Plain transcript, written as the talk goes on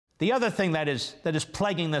the other thing that is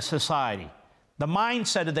plaguing this society, the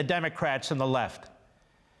mindset of the Democrats and the left,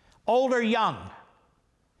 old or young.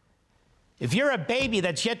 If you're a baby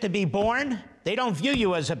that's yet to be born, they don't view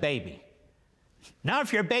you as a baby. Now,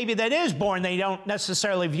 if you're a baby that is born, they don't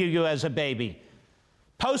necessarily view you as a baby.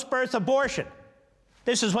 Post-birth abortion.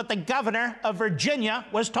 This is what the governor of Virginia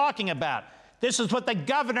was talking about. This is what the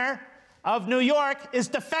governor of New York is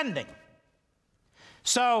defending.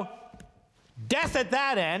 So, death at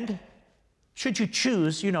that end, should you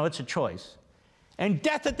choose, you know it's a choice. And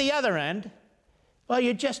death at the other end, well,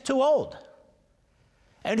 you're just too old.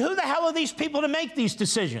 And who the hell are these people to make these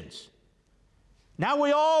decisions? Now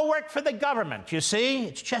we all work for the government, you see?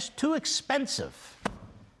 It's just too expensive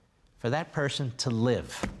for that person to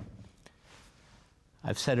live.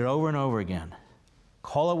 I've said it over and over again.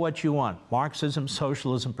 Call it what you want. Marxism,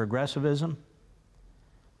 socialism, progressivism.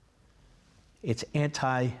 It's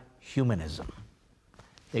anti-humanism.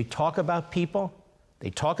 They talk about people, they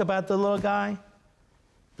talk about the little guy,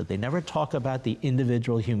 but they never talk about the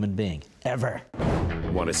individual human being, ever.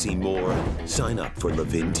 Want to see more? Sign up for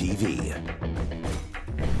LevinTV.